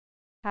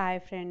Hi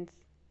friends,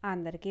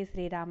 అందరికీ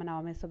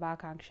శ్రీరామనవమి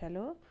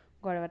శుభాకాంక్షలు.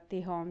 Godavarthi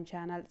home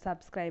channel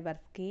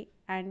సబ్స్క్రైబర్స్కి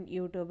అండ్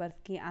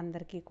యూట్యూబర్స్కి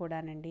అందరికీ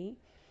కూడానండి.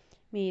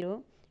 మీరు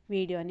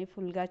వీడియోని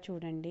ఫుల్గా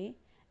చూడండి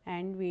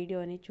అండ్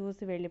వీడియోని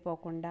చూసి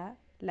వెళ్ళిపోకుండా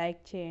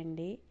లైక్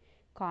చేయండి,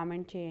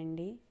 కామెంట్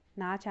చేయండి.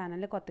 నా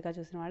ఛానల్ని కొత్తగా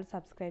చూసిన వాళ్ళు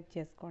సబ్స్క్రైబ్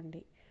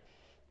చేసుకోండి.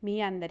 మీ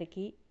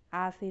అందరికీ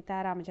ఆ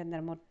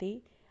సీతారామచంద్రమూర్తి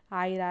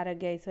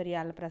ఆయురారోగ్య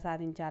ఐశ్వర్యాలను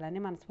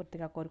ప్రసాదించాలని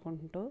మనస్ఫూర్తిగా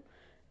కోరుకుంటూ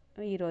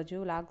ఈరోజు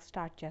వ్లాగ్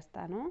స్టార్ట్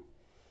చేస్తాను.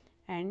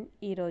 అండ్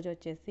ఈరోజు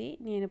వచ్చేసి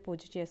నేను పూజ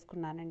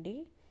చేసుకున్నానండి.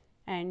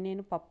 అండ్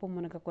నేను పప్పు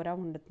మునగకూర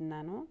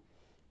వండుతున్నాను.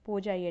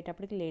 పూజ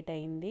అయ్యేటప్పటికి లేట్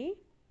అయింది.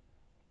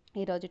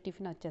 ఈరోజు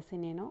టిఫిన్ వచ్చేసి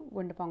నేను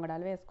గుండె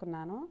పొంగడాలు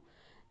వేసుకున్నాను.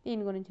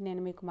 దీని గురించి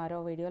నేను మీకు మరో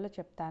వీడియోలో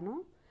చెప్తాను.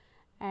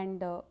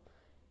 అండ్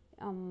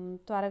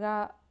త్వరగా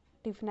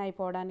టిఫిన్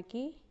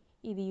అయిపోవడానికి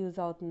ఇది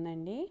యూజ్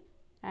అవుతుందండి.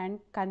 అండ్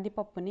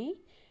కందిపప్పుని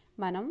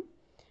మనం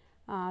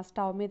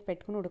స్టవ్ మీద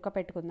పెట్టుకుని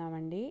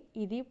ఉడకపెట్టుకుందామండి.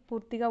 ఇది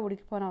పూర్తిగా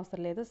ఉడికిపోని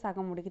అవసరం లేదు,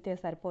 సగం ఉడికితే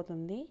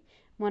సరిపోతుంది.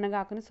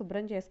 మునగాకుని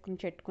శుభ్రం చేసుకుని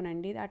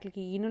చెట్టుకునండి.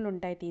 వాటికి ఈనులు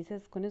ఉంటాయి,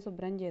 తీసేసుకుని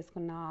శుభ్రం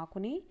చేసుకున్న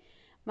ఆకుని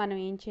మనం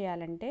ఏం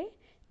చేయాలంటే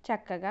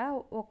చక్కగా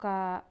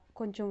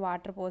కొంచెం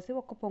వాటర్ పోసి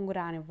ఒక పొంగు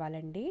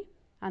రానివ్వాలండి.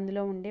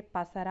 అందులో ఉండే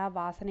పసర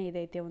వాసన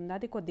ఏదైతే ఉందో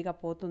అది కొద్దిగా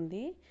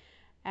పోతుంది.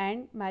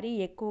 అండ్ మరీ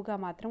ఎక్కువగా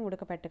మాత్రం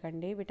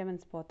ఉడకపెట్టకండి,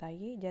 విటమిన్స్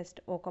పోతాయి.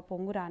 జస్ట్ ఒక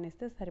పొంగు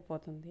రానిస్తే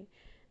సరిపోతుంది.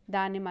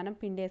 దాన్ని మనం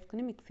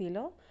పిండేసుకుని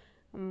మిక్సీలో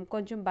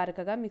కొంచెం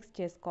బరకగా మిక్స్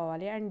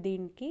చేసుకోవాలి. అండ్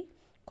దీనికి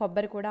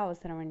కొబ్బరి కూడా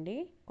అవసరం అండి.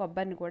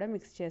 కొబ్బరిని కూడా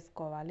మిక్స్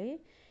చేసుకోవాలి.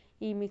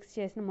 ఈ మిక్స్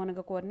చేసిన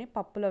మునగకూరని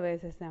పప్పులో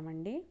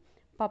వేసేసామండి.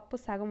 పప్పు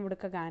సగం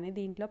ఉడకగానే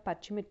దీంట్లో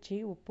పచ్చిమిర్చి,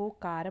 ఉప్పు,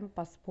 కారం,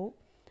 పసుపు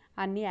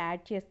అన్నీ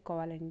యాడ్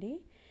చేసుకోవాలండి.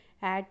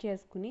 యాడ్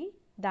చేసుకుని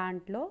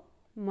దాంట్లో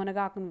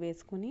మునగాకును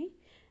వేసుకుని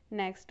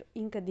నెక్స్ట్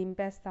ఇంకా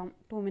దింపేస్తాం.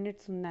 2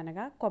 minutes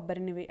ఉందనగా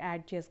కొబ్బరిని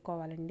యాడ్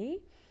చేసుకోవాలండి.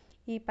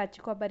 ఈ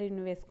పచ్చి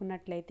కొబ్బరిని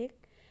వేసుకున్నట్లయితే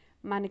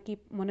మనకి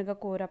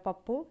మునగకూర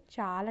పప్పు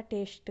చాలా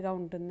టేస్ట్గా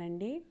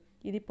ఉంటుందండి.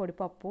 ఇది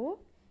పొడిపప్పు.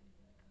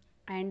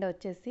 అండ్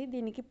వచ్చేసి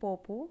దీనికి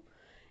పోపు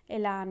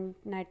ఎలా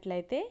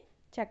అన్నట్లయితే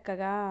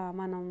చక్కగా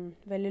మనం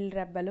వెల్లుల్లి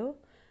రెబ్బలు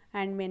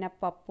అండ్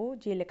మినప్పప్పు,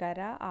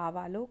 జీలకర్ర,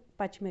 ఆవాలు,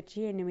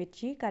 పచ్చిమిర్చి,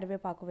 ఎండుమిర్చి,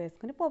 కరివేపాకు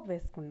వేసుకుని పోపు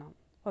వేసుకున్నాం.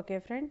 Okay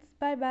friends,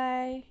 bye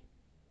bye.